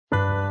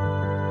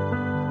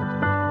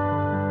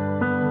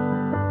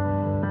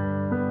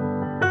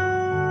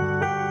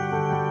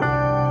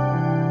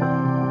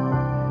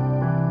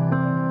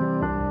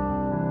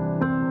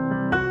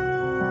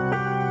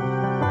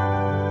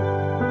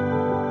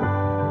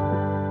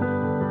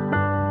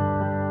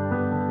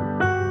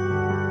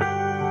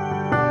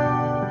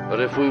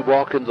But if we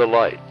walk in the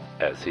light,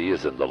 as he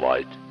is in the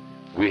light,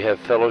 we have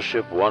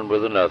fellowship one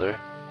with another,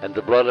 and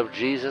the blood of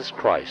Jesus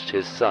Christ,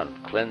 his Son,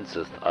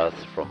 cleanseth us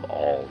from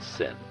all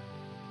sin.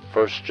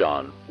 1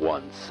 John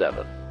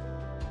 1:7.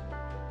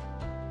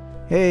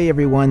 Hey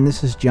everyone,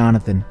 this is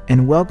Jonathan,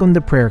 and welcome to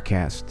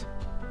Prayercast.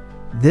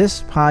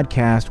 This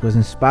podcast was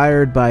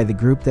inspired by the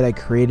group that I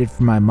created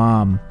for my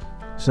mom.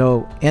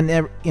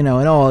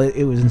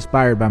 It was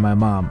inspired by my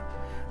mom.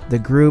 The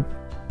group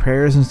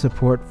Prayers and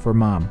Support for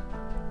Mom.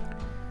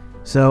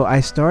 So I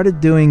started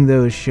doing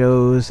those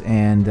shows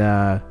and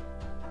on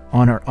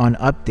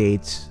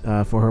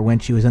updates for her when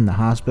she was in the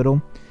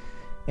hospital.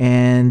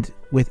 And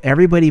with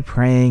everybody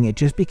praying, it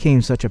just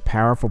became such a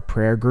powerful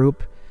prayer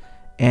group.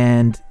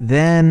 And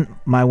then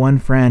my one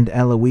friend,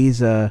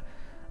 Eloisa,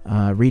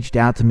 reached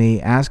out to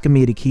me asking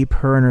me to keep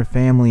her and her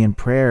family in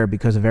prayer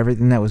because of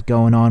everything that was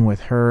going on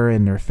with her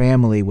and her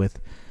family with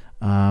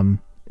them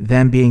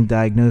being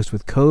diagnosed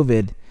with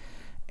COVID.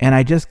 And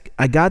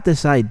I got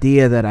this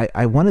idea that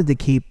I wanted to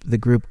keep the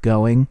group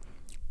going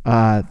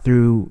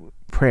through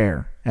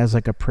prayer as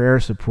like a prayer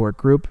support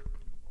group.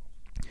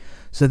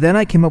 So then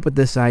I came up with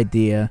this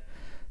idea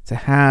to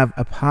have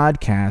a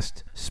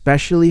podcast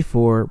specially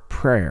for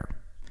prayer.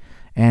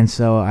 And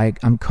so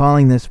I'm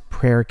calling this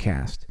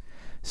Prayercast.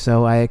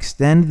 So I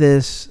extend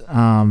this,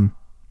 I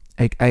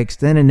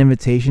extend an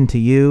invitation to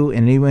you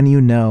and anyone you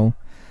know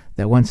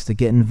that wants to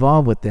get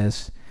involved with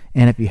this.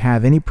 And if you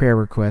have any prayer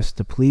requests,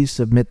 to please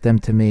submit them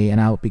to me,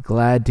 and I'll be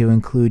glad to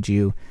include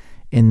you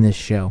in this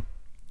show.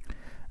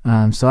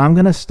 So I'm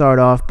going to start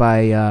off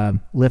by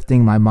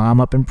lifting my mom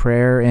up in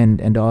prayer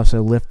and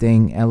also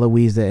lifting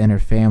Eloisa and her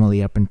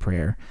family up in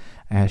prayer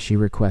as she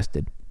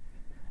requested.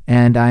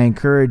 And I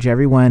encourage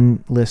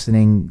everyone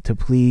listening to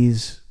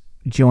please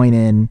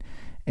join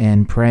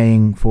in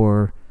praying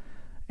for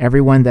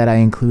everyone that I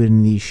include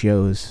in these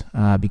shows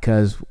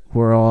because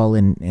we're all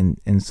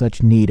in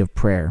such need of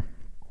prayer.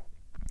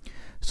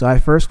 So I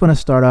first want to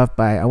start off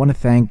by, I want to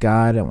thank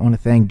God, I want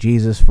to thank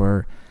Jesus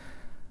for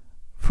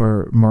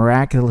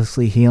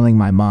miraculously healing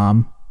my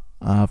mom.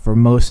 For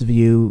most of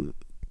you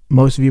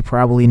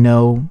probably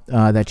know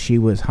that she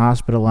was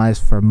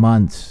hospitalized for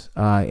months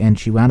and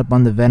she wound up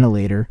on the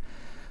ventilator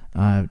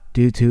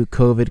due to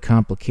COVID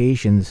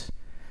complications.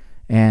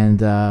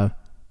 And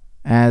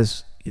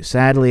as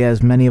sadly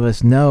as many of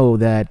us know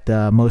that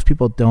most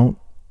people don't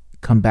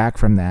come back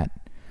from that.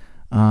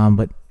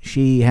 But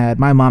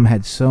my mom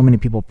had so many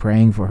people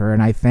praying for her,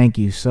 and I thank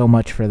you so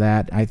much for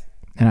that.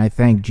 I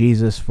thank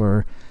Jesus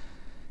for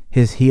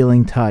his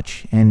healing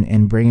touch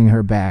and bringing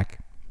her back.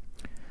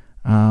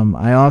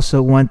 I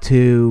also want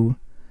to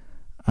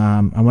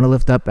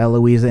lift up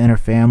Eloisa and her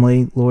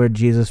family. Lord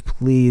Jesus,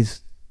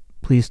 please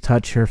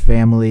touch her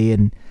family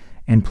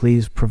and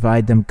please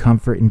provide them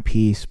comfort and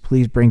peace.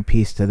 Please bring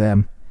peace to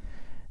them.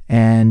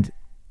 And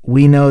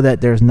we know that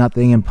there's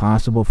nothing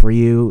impossible for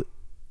you,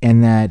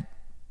 and that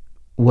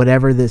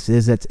whatever this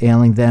is that's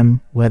ailing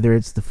them, whether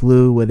it's the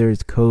flu, whether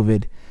it's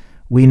COVID,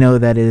 we know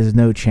that it is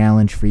no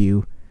challenge for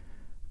you.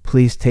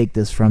 Please take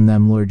this from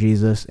them, Lord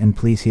Jesus, and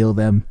please heal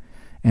them,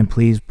 and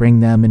please bring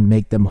them and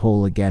make them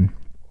whole again.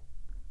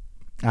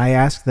 I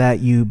ask that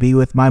you be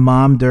with my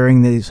mom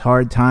during these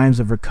hard times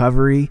of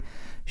recovery.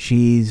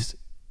 She's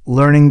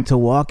learning to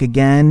walk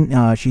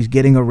again. She's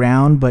getting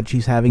around, but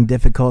she's having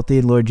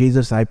difficulty. Lord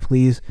Jesus, I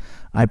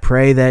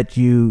pray that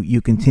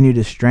you continue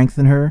to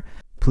strengthen her.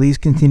 Please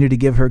continue to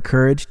give her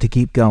courage to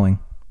keep going.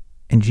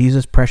 In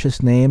Jesus'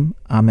 precious name,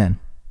 amen.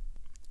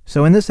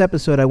 So in this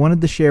episode, I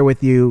wanted to share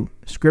with you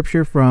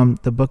scripture from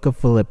the book of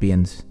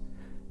Philippians.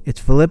 It's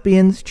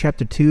Philippians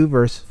chapter 2,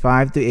 verse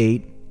 5 to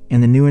 8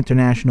 in the New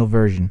International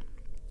Version.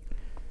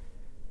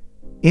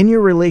 In your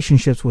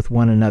relationships with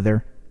one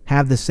another,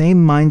 have the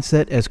same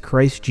mindset as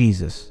Christ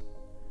Jesus,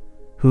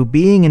 who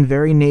being in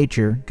very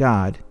nature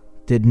God,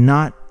 did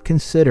not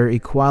consider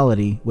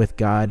equality with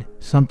God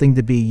something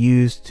to be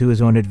used to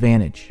his own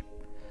advantage.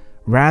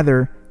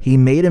 Rather, he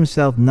made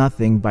himself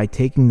nothing by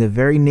taking the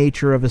very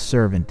nature of a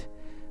servant,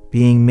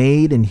 being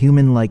made in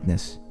human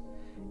likeness,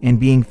 and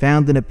being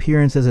found in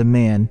appearance as a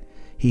man,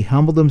 he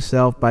humbled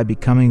himself by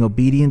becoming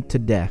obedient to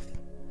death,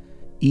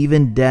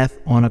 even death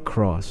on a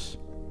cross.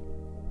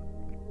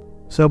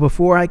 So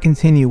before I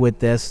continue with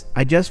this,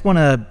 I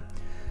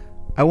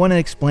want to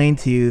explain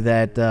to you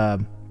that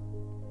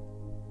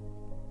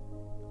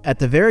at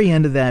the very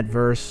end of that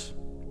verse,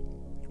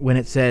 when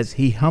it says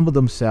he humbled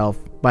himself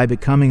by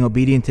becoming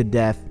obedient to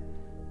death,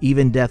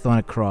 even death on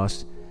a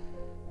cross,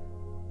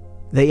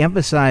 they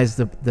emphasize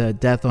the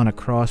death on a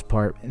cross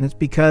part, and it's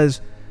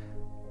because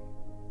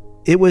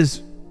it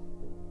was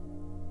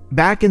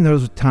back in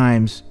those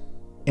times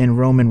in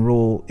Roman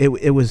rule,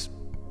 it was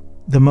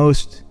the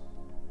most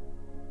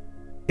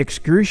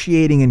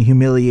excruciating and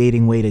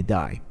humiliating way to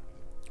die.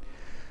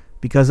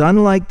 Because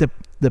unlike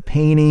the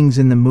paintings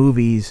and the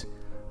movies,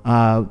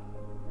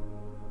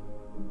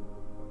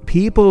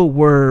 people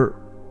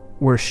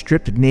were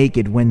stripped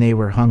naked when they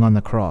were hung on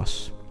the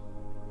cross,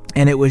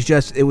 and it was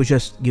just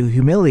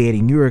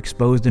humiliating. You were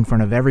exposed in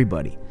front of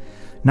everybody.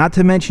 Not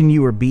to mention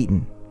you were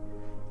beaten.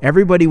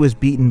 Everybody was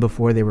beaten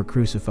before they were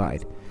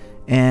crucified.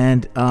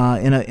 And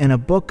in a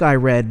book I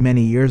read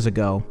many years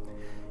ago,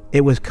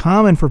 it was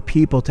common for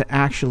people to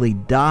actually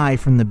die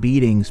from the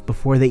beatings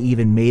before they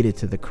even made it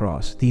to the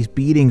cross. These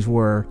beatings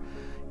were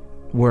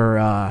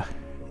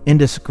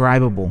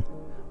indescribable,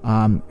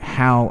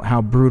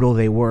 how brutal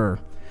they were.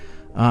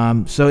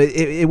 So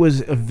it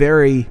was a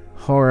very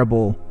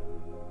horrible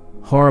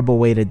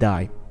way to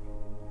die.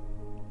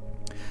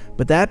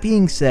 But that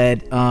being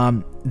said,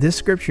 this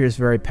scripture is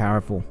very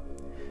powerful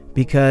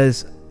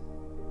because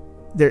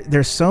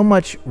there's so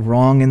much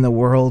wrong in the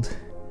world.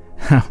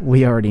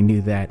 We already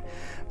knew that.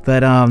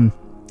 But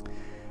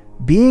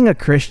being a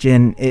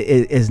Christian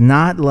is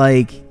not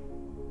like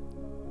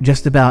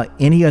just about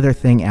any other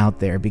thing out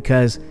there,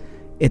 because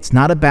it's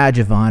not a badge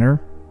of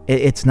honor.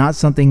 It's not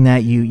something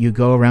that you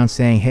go around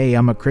saying, hey,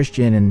 I'm a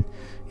Christian, and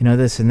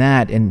this and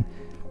that.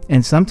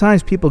 And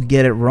sometimes people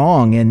get it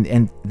wrong,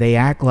 and they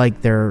act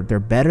like they're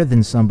better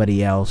than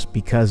somebody else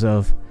because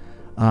of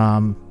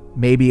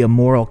maybe a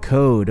moral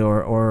code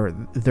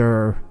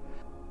or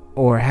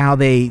how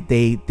they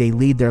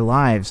lead their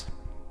lives.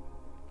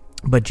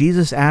 But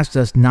Jesus asked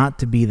us not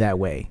to be that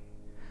way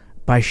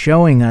by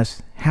showing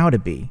us how to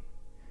be.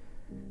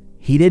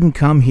 He didn't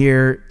come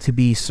here to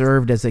be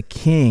served as a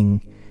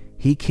king.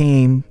 He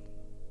came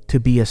to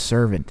be a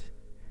servant.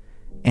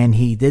 And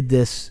he did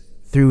this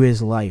through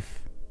his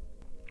life.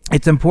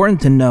 It's important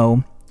to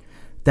know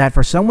that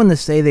for someone to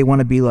say they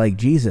want to be like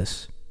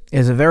Jesus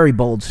is a very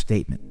bold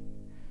statement.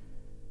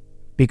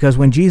 Because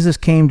when Jesus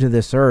came to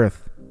this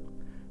earth,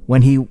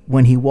 when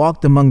he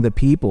walked among the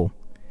people,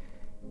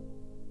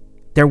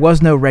 there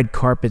was no red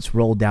carpets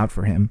rolled out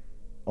for him,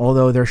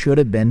 although there should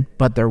have been,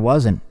 but there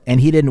wasn't. And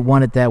he didn't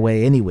want it that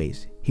way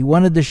anyways. He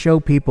wanted to show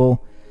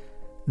people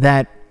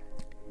that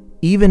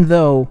even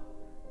though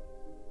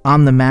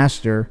I'm the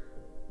master,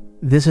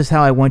 this is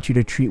how I want you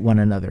to treat one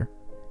another.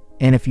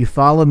 And if you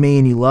follow me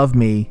and you love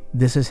me,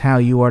 this is how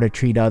you are to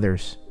treat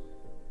others.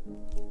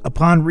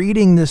 Upon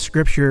reading this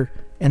scripture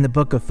in the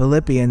book of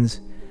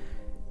Philippians,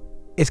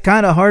 it's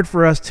kind of hard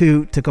for us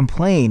to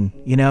complain,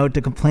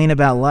 to complain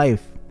about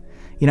life.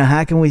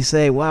 How can we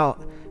say,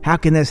 well, how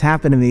can this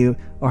happen to me?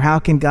 Or how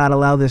can God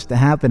allow this to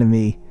happen to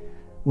me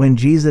when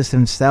Jesus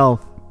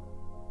himself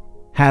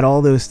had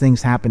all those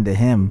things happen to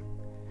him?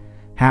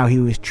 How he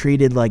was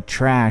treated like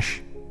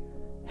trash,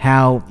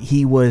 how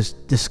he was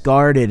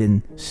discarded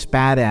and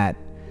spat at,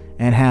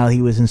 and how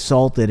he was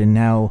insulted, and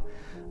how,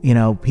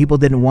 people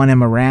didn't want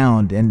him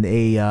around, and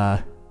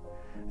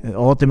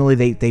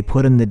ultimately they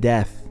put him to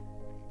death.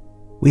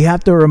 We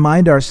have to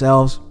remind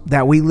ourselves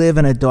that we live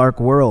in a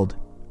dark world.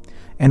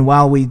 And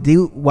while we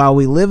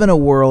live in a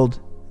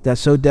world that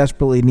so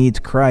desperately needs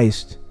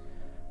Christ,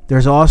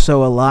 there's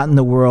also a lot in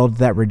the world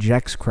that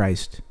rejects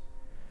Christ.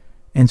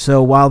 And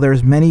so while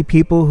there's many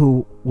people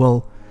who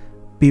will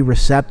be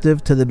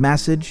receptive to the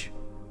message,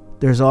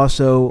 there's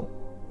also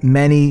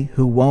many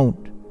who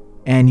won't,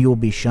 and you'll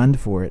be shunned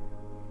for it.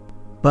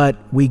 But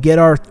we get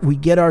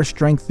our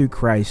strength through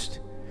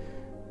Christ,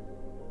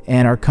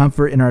 and our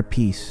comfort and our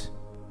peace,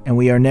 and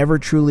we are never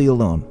truly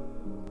alone.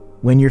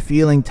 When you're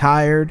feeling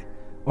tired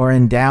or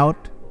in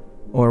doubt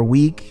or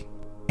weak,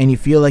 and you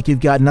feel like you've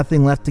got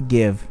nothing left to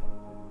give,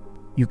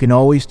 you can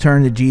always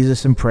turn to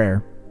Jesus in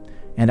prayer,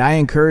 and I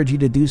encourage you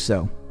to do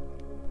so.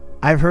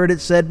 I've heard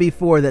it said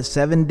before that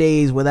 7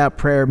 days without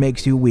prayer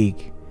makes you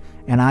weak,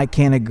 and I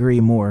can't agree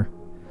more.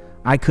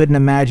 I couldn't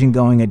imagine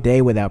going a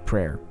day without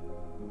prayer.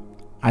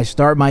 I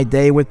start my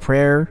day with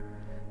prayer,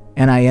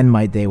 and I end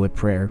my day with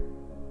prayer,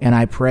 and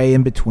I pray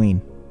in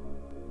between,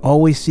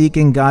 always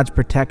seeking God's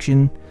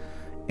protection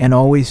and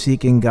always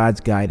seeking God's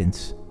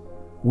guidance.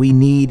 We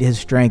need his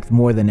strength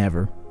more than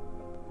ever.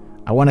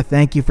 I want to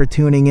thank you for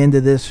tuning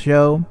into this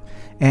show,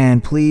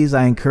 and please,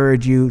 I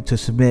encourage you to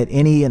submit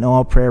any and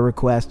all prayer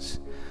requests.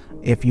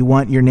 If you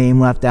want your name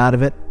left out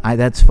of it,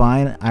 that's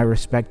fine. I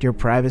respect your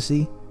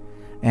privacy,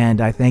 and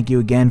I thank you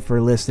again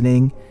for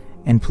listening,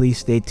 and please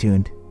stay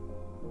tuned.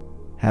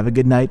 Have a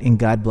good night, and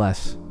God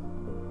bless.